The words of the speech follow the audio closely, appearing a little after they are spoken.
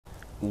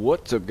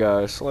What's up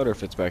guys,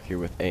 Slaughterfit's back here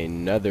with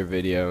another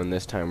video, and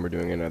this time we're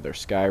doing another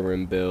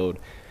Skyrim build.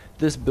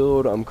 This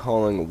build I'm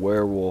calling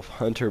Werewolf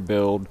Hunter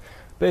build.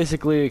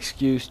 Basically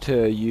excuse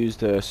to use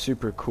the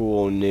super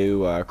cool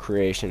new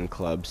Creation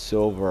Club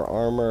silver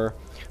armor.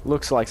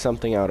 Looks like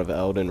something out of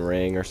Elden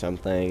Ring or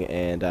something,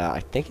 and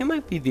I think it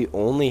might be the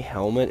only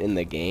helmet in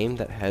the game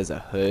that has a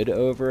hood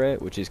over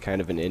it, which is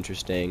kind of an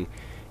interesting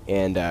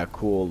and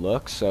cool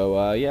look.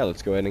 So yeah,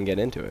 let's go ahead and get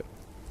into it.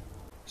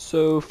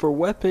 So for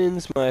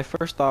weapons, my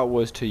first thought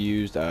was to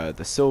use the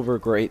silver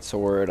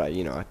greatsword.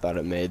 I thought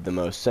it made the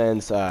most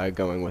sense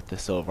going with the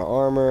silver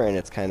armor, and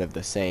it's kind of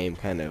the same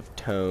kind of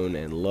tone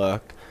and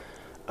look.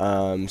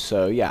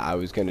 So yeah, I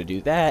was going to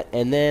do that,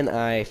 and then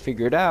I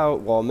figured out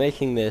while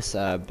making this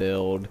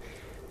build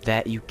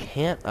that you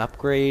can't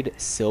upgrade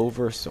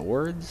silver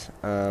swords.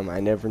 I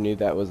never knew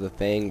that was a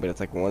thing, but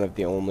it's like one of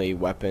the only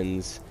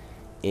weapons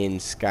in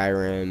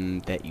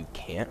Skyrim that you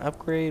can't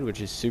upgrade, which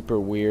is super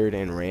weird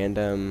and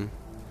random.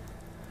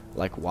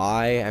 Like,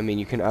 why? I mean,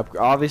 you can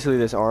obviously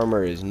this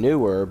armor is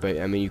newer, but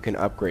I mean, you can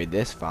upgrade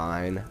this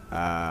fine.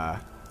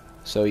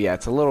 So yeah,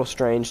 it's a little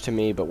strange to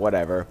me, but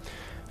whatever.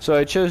 So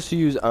I chose to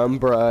use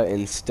Umbra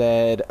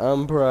instead.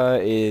 Umbra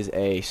is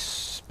a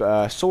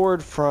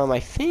sword from,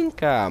 I think,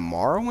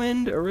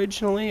 Morrowind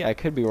originally. I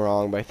could be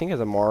wrong, but I think it's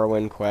a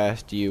Morrowind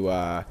quest.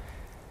 You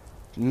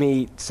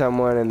meet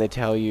someone and they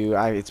tell you,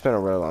 it's been a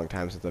really long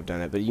time since I've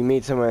done it, but you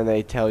meet someone and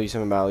they tell you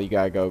something about, you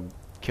gotta go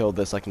kill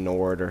this like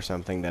Nord or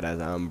something that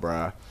has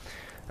Umbra.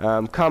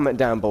 Comment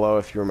down below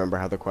if you remember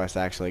how the quest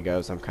actually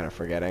goes. I'm kind of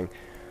forgetting.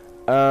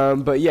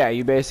 But yeah,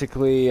 you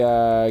basically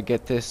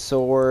get this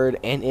sword,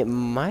 and it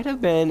might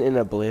have been in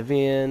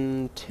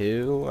Oblivion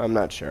too. I'm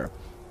not sure.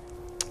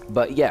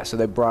 But yeah, so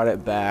they brought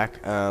it back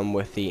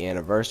with the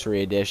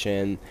Anniversary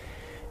Edition.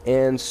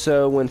 And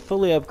so when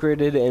fully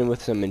upgraded and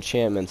with some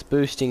enchantments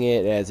boosting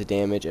it, it has a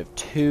damage of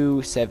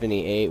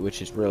 278,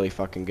 which is really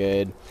fucking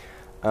good.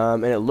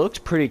 And it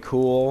looked pretty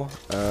cool.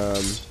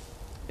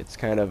 It's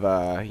kind of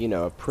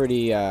a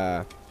pretty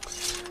I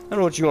don't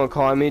know what you want to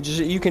call it. I mean,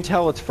 just you can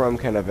tell it's from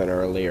kind of an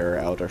earlier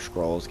Elder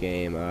Scrolls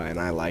game, and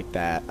I like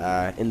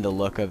that in the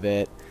look of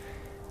it.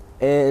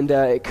 And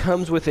it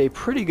comes with a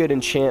pretty good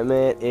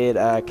enchantment. It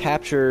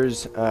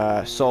captures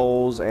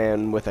souls,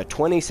 and with a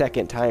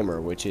 20-second timer,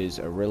 which is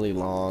a really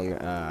long,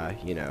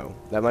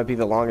 that might be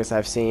the longest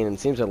I've seen, and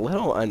seems a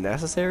little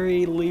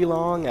unnecessarily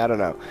long. I don't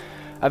know.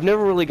 I've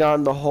never really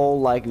gotten the whole,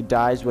 like,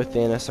 dies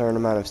within a certain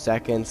amount of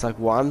seconds. Like,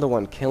 well, I'm the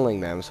one killing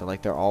them, so,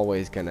 like, they're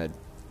always gonna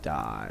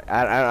die.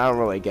 I don't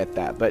really get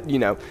that, but,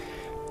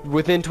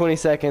 within 20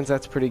 seconds,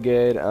 that's pretty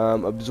good.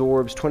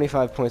 Absorbs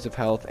 25 points of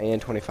health and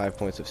 25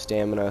 points of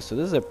stamina, so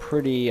this is a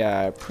pretty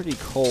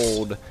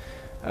cold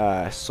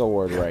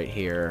sword right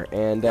here,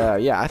 and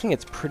yeah, I think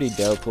it's pretty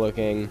dope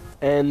looking.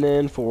 And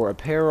then for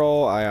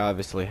apparel, I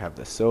obviously have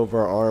the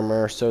silver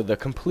armor. So the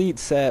complete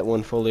set,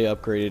 when fully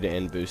upgraded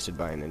and boosted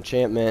by an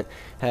enchantment,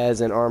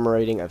 has an armor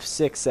rating of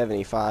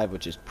 675,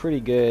 which is pretty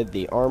good.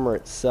 The armor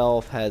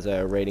itself has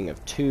a rating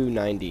of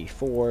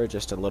 294,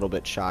 just a little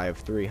bit shy of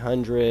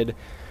 300.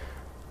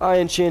 I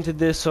enchanted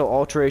this so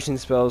alteration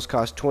spells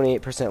cost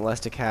 28% less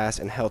to cast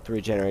and health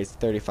regenerates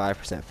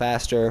 35%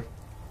 faster.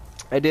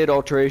 I did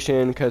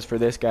alteration because for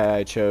this guy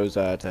I chose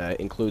to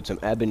include some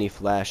ebony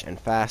flesh and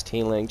fast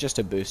healing just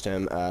to boost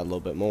him a little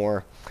bit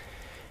more.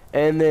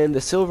 And then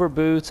the silver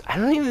boots, I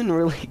don't even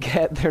really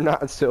get, they're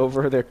not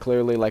silver, they're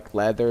clearly like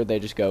leather, they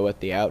just go with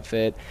the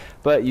outfit,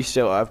 but you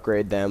still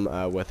upgrade them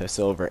with a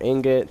silver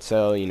ingot.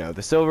 So,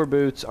 the silver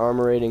boots,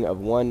 armor rating of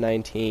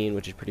 119,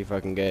 which is pretty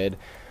fucking good.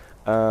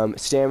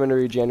 Stamina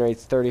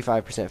regenerates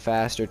 35%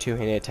 faster,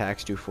 two-handed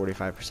attacks do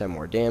 45%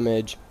 more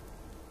damage.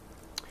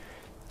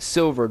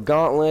 Silver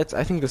gauntlets.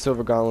 I think the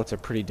silver gauntlets are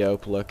pretty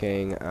dope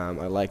looking. I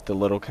like the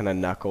little kind of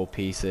knuckle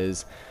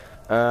pieces.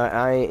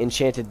 I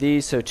enchanted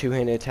these so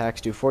two-handed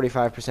attacks do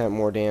 45%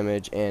 more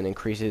damage and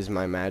increases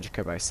my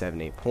magicka by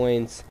 78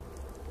 points.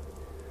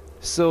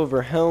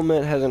 Silver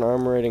helmet has an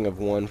armor rating of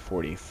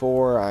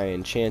 144. I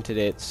enchanted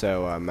it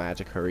so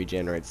magicka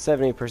regenerates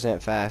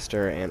 70%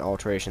 faster and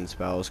alteration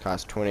spells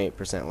cost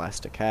 28% less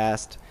to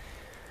cast.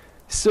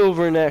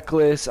 Silver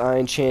necklace, I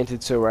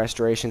enchanted so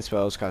restoration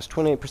spells cost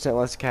 28%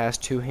 less to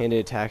cast, two-handed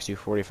attacks do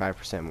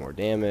 45% more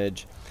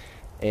damage.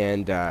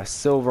 And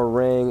silver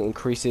ring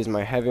increases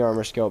my heavy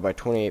armor skill by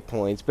 28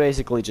 points,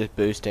 basically just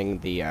boosting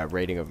the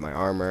rating of my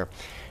armor.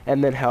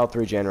 And then health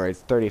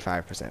regenerates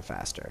 35%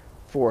 faster.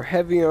 For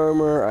heavy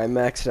armor, I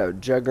maxed out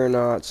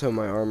Juggernaut, so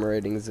my armor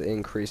ratings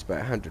increased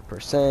by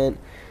 100%.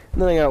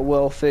 And then I got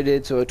well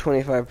fitted, so a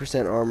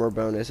 25% armor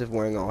bonus if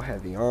wearing all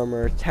heavy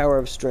armor. Tower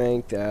of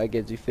Strength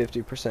gives you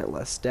 50%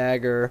 less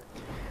stagger.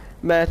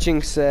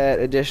 Matching set,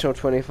 additional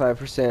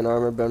 25%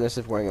 armor bonus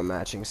if wearing a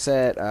matching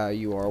set.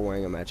 You are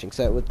wearing a matching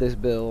set with this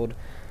build.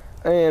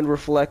 And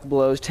Reflect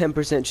Blows,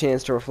 10%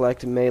 chance to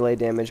reflect melee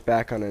damage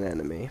back on an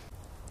enemy.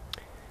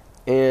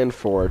 And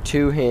for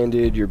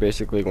two-handed, you're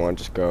basically going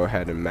to just go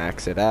ahead and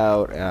max it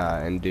out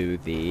and do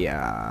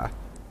the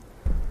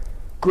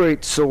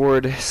great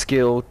sword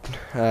skill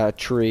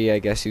tree, I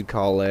guess you'd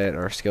call it,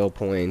 or skill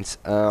points.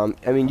 I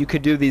mean, you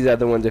could do these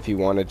other ones if you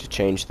wanted to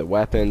change the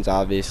weapons,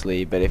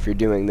 obviously, but if you're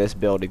doing this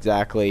build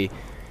exactly,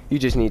 you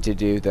just need to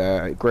do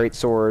the great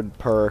sword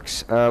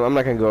perks. I'm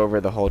not going to go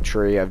over the whole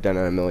tree. I've done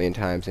it a million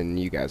times, and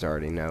you guys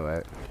already know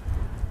it.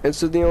 And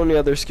so the only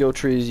other skill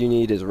trees you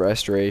need is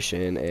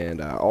Restoration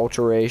and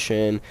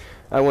Alteration.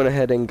 I went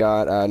ahead and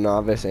got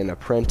Novice and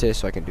Apprentice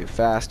so I can do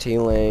fast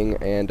healing,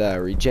 and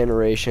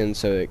Regeneration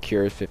so it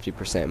cures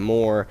 50%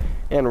 more,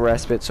 and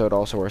Respite so it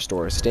also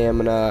restores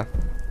stamina.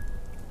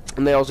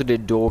 And they also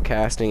did dual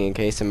casting in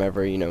case I'm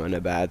ever, in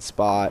a bad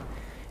spot.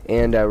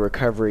 And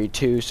Recovery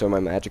too, so my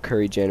magic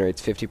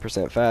regenerates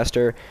 50%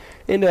 faster.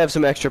 And I have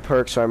some extra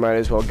perks, so I might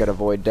as well get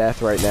Avoid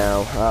Death right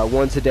now.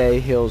 Once a day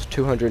heals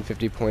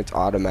 250 points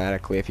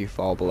automatically if you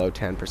fall below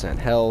 10%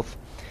 health.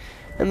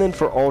 And then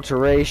for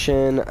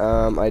Alteration,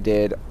 I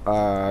did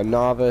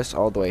Novice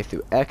all the way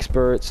through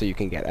Expert, so you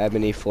can get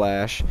Ebony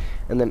Flesh.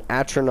 And then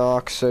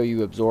Atronach, so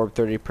you absorb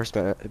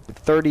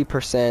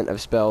 30%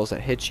 of spells that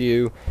hit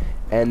you.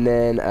 And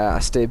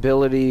then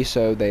Stability,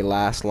 so they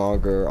last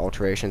longer,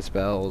 Alteration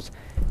spells.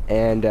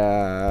 And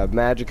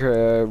Magic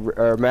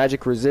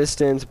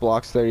Resistance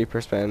blocks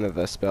 30% of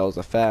the spell's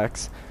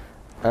effects.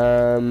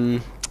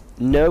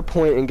 No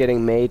point in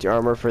getting Mage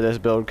Armor for this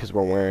build because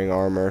we're wearing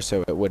armor,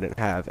 so it wouldn't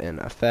have an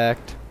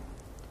effect.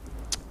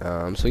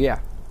 So yeah.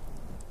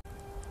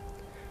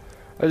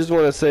 I just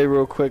want to say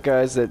real quick,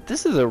 guys, that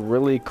this is a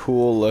really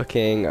cool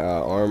looking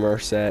armor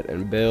set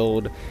and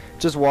build.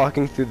 Just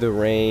walking through the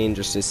rain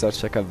just is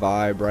such like a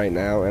vibe right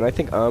now, and I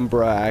think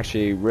Umbra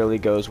actually really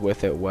goes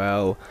with it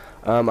well.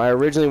 I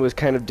originally was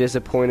kind of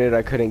disappointed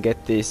I couldn't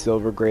get the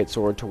Silver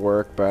Greatsword to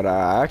work, but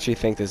I actually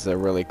think this is a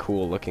really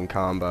cool looking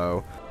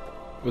combo.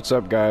 What's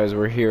up, guys?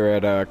 We're here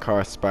at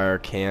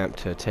Karthspire Camp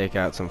to take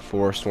out some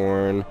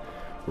Forsworn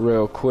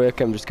real quick.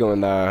 I'm just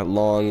going the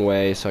long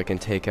way so I can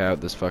take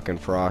out this fucking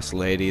Frost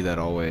Lady that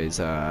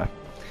always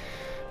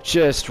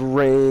just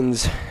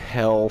rains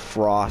hell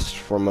frost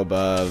from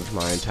above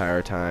my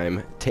entire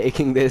time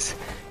taking this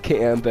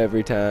camp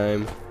every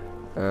time.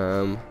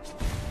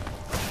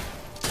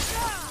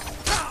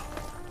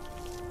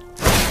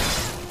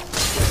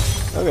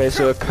 Okay,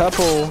 so a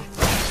couple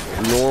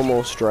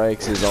normal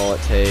strikes is all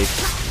it takes.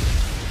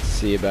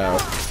 See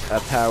about a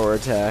power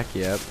attack.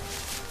 Yep.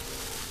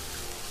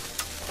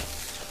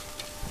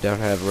 Don't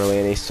have really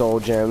any soul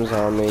gems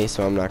on me,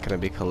 so I'm not going to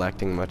be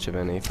collecting much of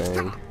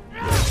anything.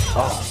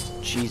 Oh,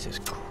 Jesus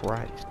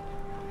Christ.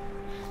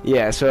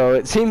 Yeah, so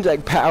it seems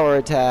like power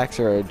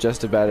attacks are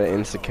just about an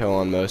insta-kill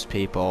on most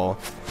people,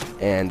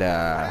 and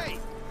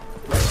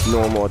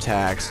normal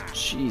attacks,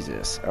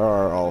 Jesus,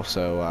 are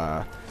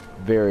also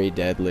very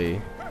deadly.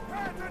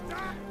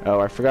 Oh,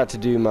 I forgot to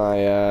do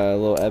my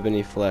little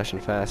Ebony Flesh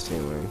and fast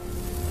healing.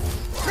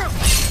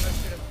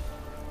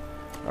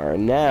 Alright,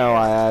 now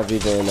I have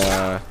even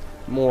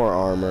more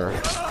armor.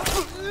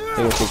 I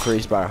think it's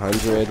increased by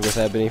 100 with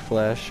Ebony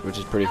Flesh, which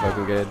is pretty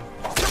fucking good.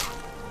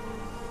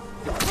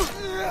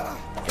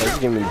 They're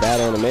giving me bad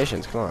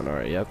animations. Come on,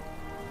 alright, yep.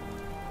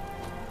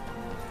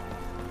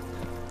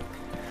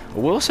 I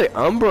will say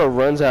Umbra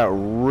runs out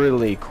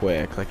really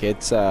quick. Like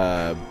its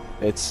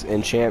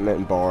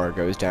enchantment bar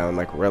goes down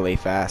like really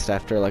fast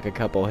after like a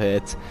couple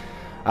hits.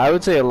 I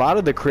would say a lot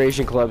of the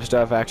Creation Club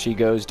stuff actually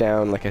goes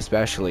down like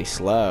especially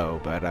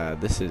slow,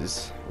 but this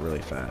is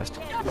really fast.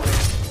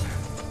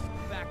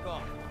 Back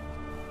off.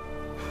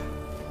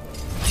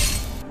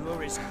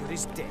 You're as good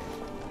as dead.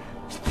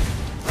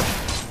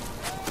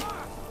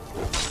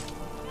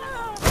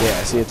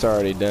 Yeah, see, it's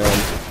already done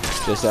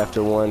just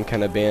after one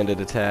kind of banded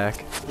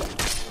attack.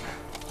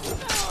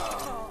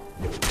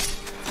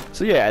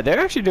 So yeah, they're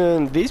actually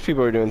doing, these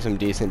people are doing some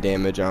decent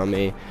damage on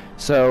me.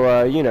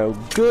 So,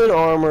 good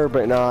armor,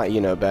 but not,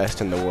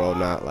 best in the world,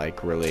 not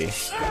like really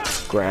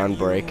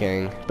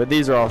groundbreaking. But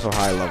these are also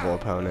high level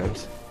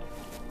opponents.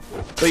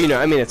 But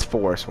I mean, it's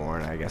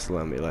Forsworn, I guess,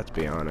 let's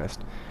be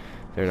honest.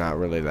 They're not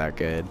really that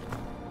good.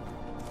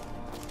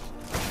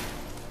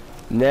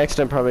 Next,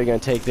 I'm probably going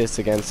to take this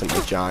against some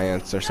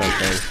giants or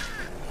something.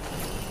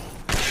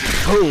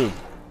 Boom!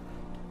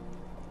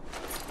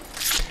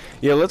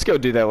 Yeah, let's go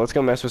do that. Let's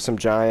go mess with some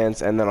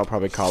giants, and then I'll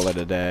probably call it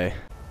a day.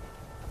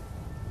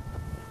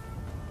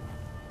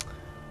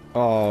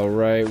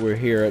 Alright, we're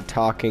here at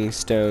Talking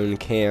Stone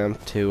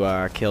Camp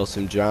to kill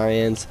some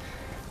giants.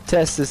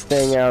 Test this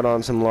thing out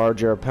on some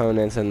larger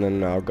opponents, and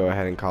then I'll go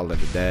ahead and call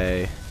it a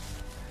day.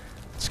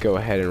 Let's go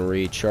ahead and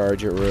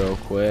recharge it real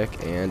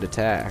quick, and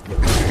attack.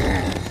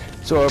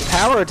 So a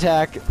power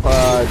attack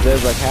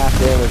does like half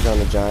damage on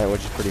the giant,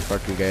 which is pretty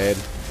fucking good.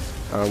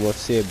 Let's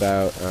see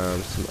about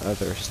some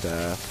other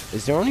stuff.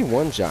 Is there only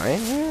one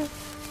giant here?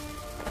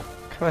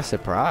 Kind of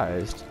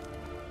surprised.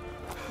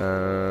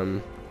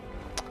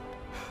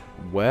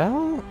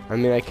 Well, I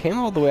mean, I came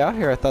all the way out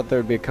here. I thought there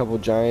would be a couple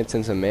giants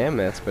and some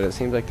mammoths, but it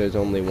seems like there's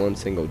only one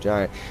single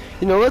giant.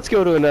 Let's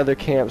go to another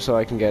camp so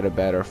I can get a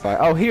better fight.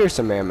 Oh, here's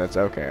some mammoths.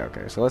 Okay.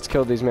 So let's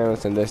kill these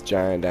mammoths and this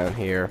giant down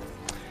here.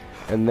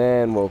 And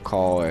then we'll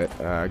call it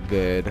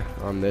good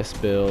on this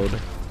build.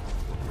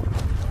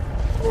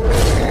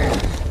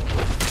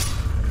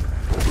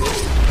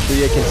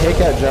 yeah, can take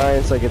out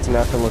giants like it's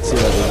nothing. Let's see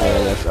what this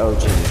man is. Oh,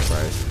 Jesus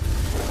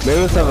Christ.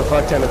 Mammoths have a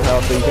fuck ton of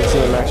health, but you can see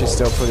him actually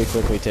still pretty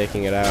quickly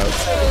taking it out.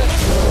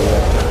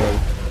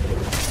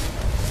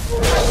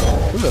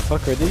 Who the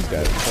fuck are these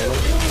guys?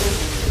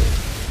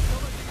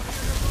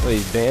 What,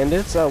 these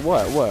bandits? Oh,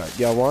 what?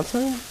 Y'all want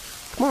some?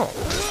 Come on.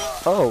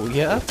 Oh,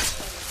 yeah?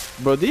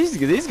 Bro,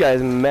 these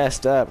guys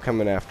messed up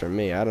coming after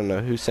me. I don't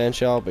know who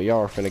sent y'all, but y'all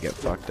are finna get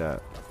fucked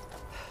up.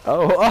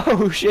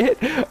 Oh shit.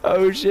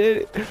 Oh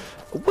shit.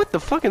 What the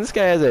fuck? And this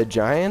guy has a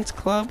giant's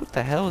club? What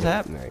the hell is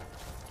happening?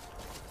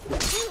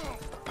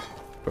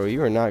 Bro,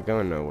 you are not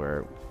going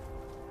nowhere.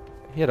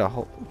 He had a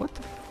whole... What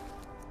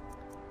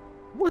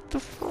the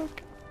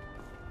fuck?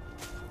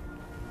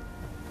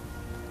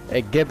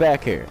 Hey, get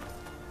back here.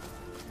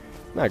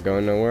 Not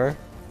going nowhere.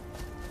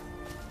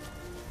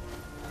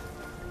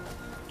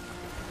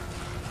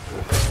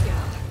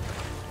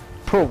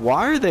 Bro,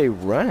 why are they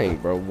running,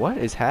 bro? What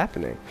is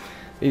happening?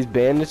 These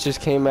bandits just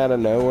came out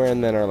of nowhere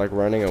and then are like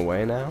running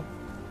away now?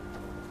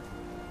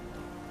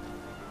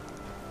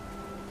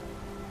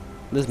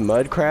 This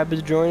mud crab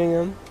is joining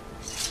them?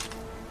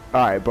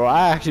 Alright, bro,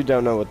 I actually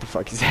don't know what the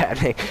fuck is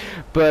happening.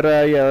 But,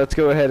 yeah, let's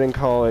go ahead and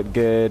call it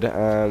good,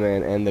 and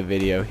end the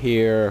video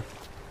here.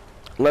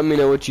 Let me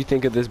know what you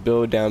think of this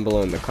build down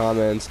below in the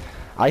comments.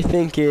 I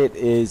think it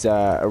is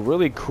a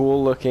really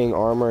cool looking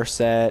armor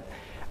set.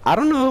 I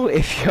don't know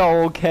if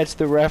y'all will catch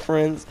the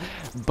reference,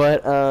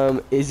 but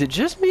is it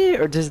just me,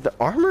 or does the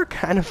armor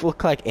kind of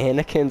look like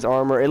Anakin's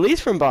armor? At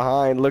least from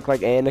behind, look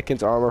like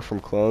Anakin's armor from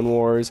Clone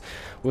Wars,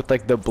 with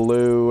like the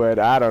blue, and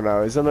I don't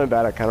know, something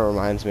about it kind of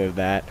reminds me of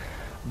that.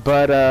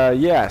 But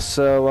yeah,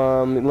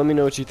 so let me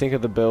know what you think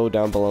of the build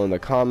down below in the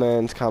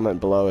comments. Comment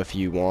below if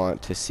you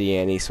want to see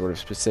any sort of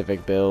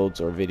specific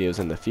builds or videos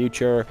in the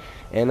future,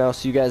 and I'll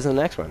see you guys in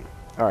the next one.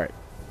 Alright,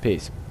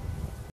 peace.